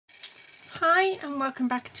Hi and welcome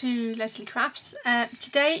back to Leslie Crafts.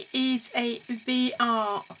 Today is a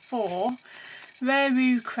VR4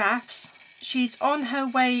 rareroo crafts. She's on her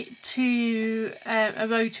way to a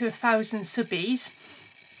road to 1,000 subbies.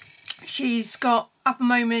 She's got, at the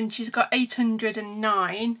moment, she's got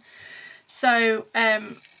 809. So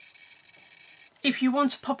if you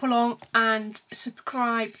want to pop along and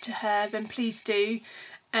subscribe to her, then please do.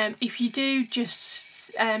 If you do, just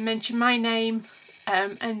mention my name.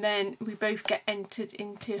 And then we both get entered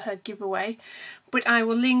into her giveaway, but I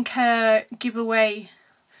will link her giveaway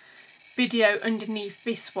video underneath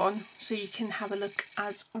this one so you can have a look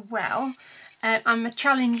as well. And the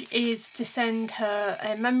challenge is to send her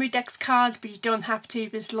a memory decks card, but you don't have to.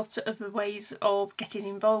 There's lots of other ways of getting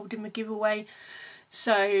involved in the giveaway.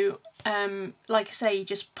 So like I say,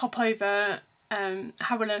 just pop over,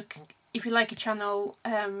 have a look. If you like a channel,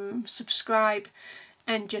 subscribe.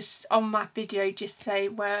 And just on that video, just say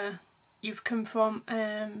where you've come from.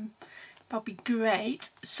 That'll be great.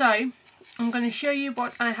 So I'm going to show you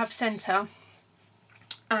what I have sent her,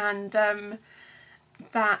 and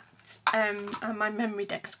that and my memory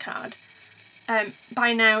decks card.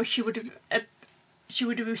 By now she would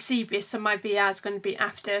have received this, so my VR is going to be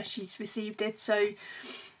after she's received it, so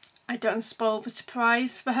I don't spoil the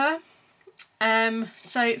surprise for her.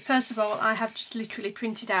 So first of all, I have just literally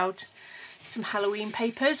printed out some Halloween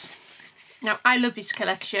papers. Now I love this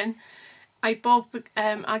collection. I got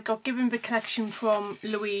given the collection from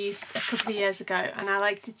Louise a couple of years ago and I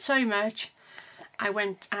liked it so much I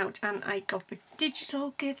went out and I got the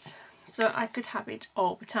digital kit so I could have it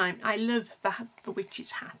all the time. I love the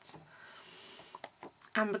witches' hats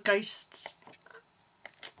and the ghosts.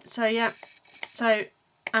 So yeah, so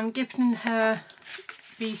I'm giving her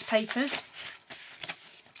these papers.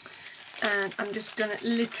 And I'm just going to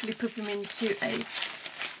literally put them into a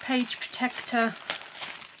page protector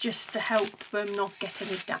just to help them not get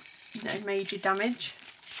any major damage.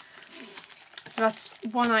 So that's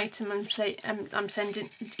one item I'm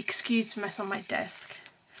sending. Excuse the mess on my desk.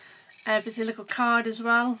 There's a little card as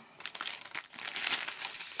well.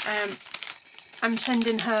 I'm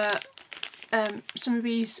sending her some of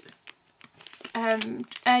these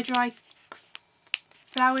air dry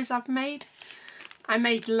flowers I've made. I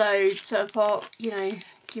made loads, so I thought, you know,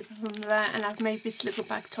 give them there, and I've made this little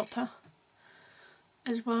bag topper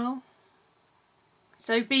as well.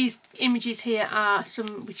 So these images here are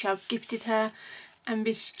some which I've gifted her, and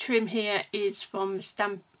this trim here is from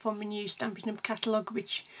the new Stampin' Up catalogue,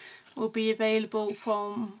 which will be available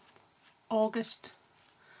from August.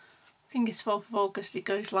 I think it's 4th of August it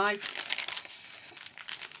goes live.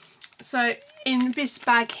 So in this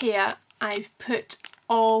bag here, I've put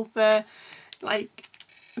all the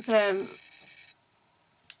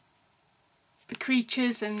the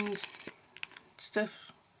creatures and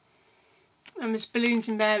stuff, and there's balloons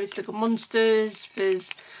in there, there's little monsters,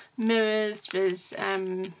 there's mirrors, there's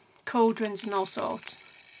cauldrons and all sorts.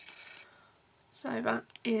 So that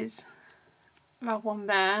is that one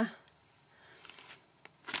there.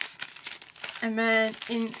 And then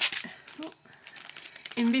in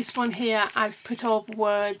this one here I've put all the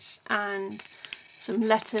words and some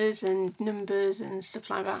letters and numbers and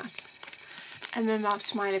stuff like that. And then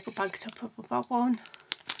that's my little bag top up of that one.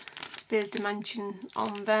 It's a bit of dimension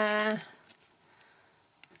on there.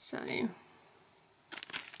 So, on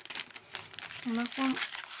that one.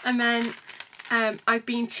 And then I've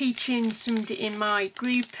been teaching somebody in my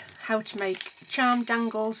group how to make charm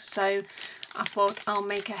dangles, so I thought I'll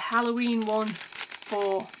make a Halloween one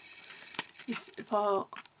for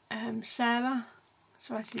Sarah.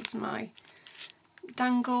 So this is my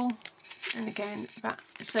dangle, and again that,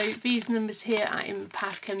 so these numbers here are in the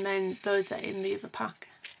pack and then those are in the other pack.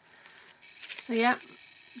 So yeah,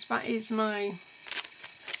 so that is my,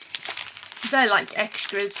 they're like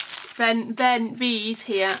extras, then these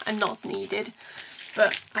here are not needed,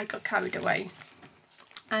 but I got carried away.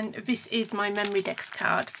 And this is my memory decks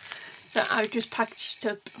card, so I just packaged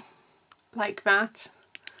up like that,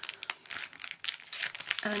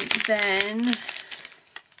 and then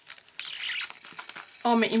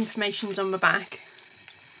all my information's on the back.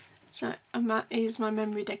 So, and that is my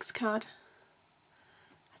memory decks card.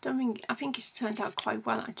 I think it's turned out quite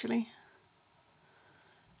well actually.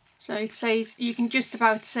 So it says, you can just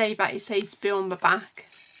about say that it says be on the back,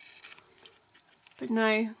 but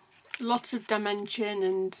no, lots of dimension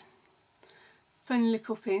and fun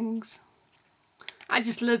little things. I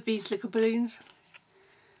just love these little balloons.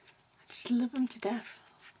 I just love them to death.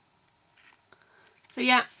 So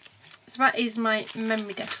yeah, so that is my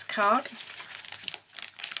memory decks card.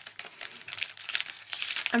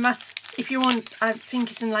 And that's, if you want, I think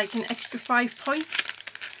it's in like an extra 5 points.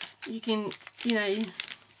 you can, you know,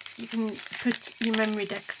 you can put your memory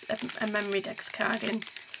decks, a memory decks card in.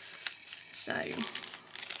 So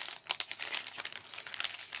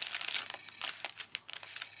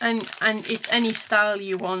and it's any style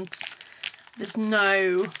you want. There's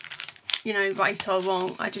no, you know, right or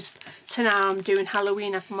wrong. So now I'm doing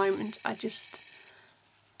Halloween at the moment. I just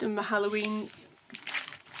done my Halloween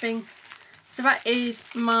thing. So that is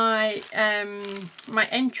my my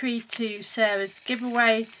entry to Sarah's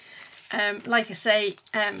giveaway. Like I say,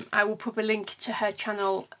 I will put a link to her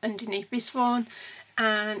channel underneath this one,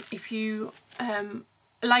 and if you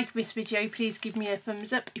like this video, please give me a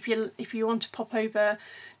thumbs up. If you want to pop over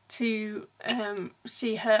to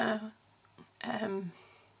see her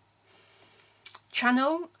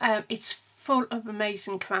channel, it's full of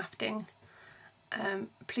amazing crafting.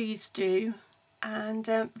 Please do,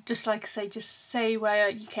 and just like I say, just say where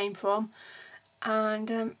you came from,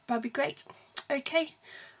 and that'd be great. Okay,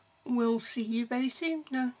 we'll see you very soon.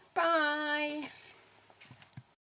 No, bye.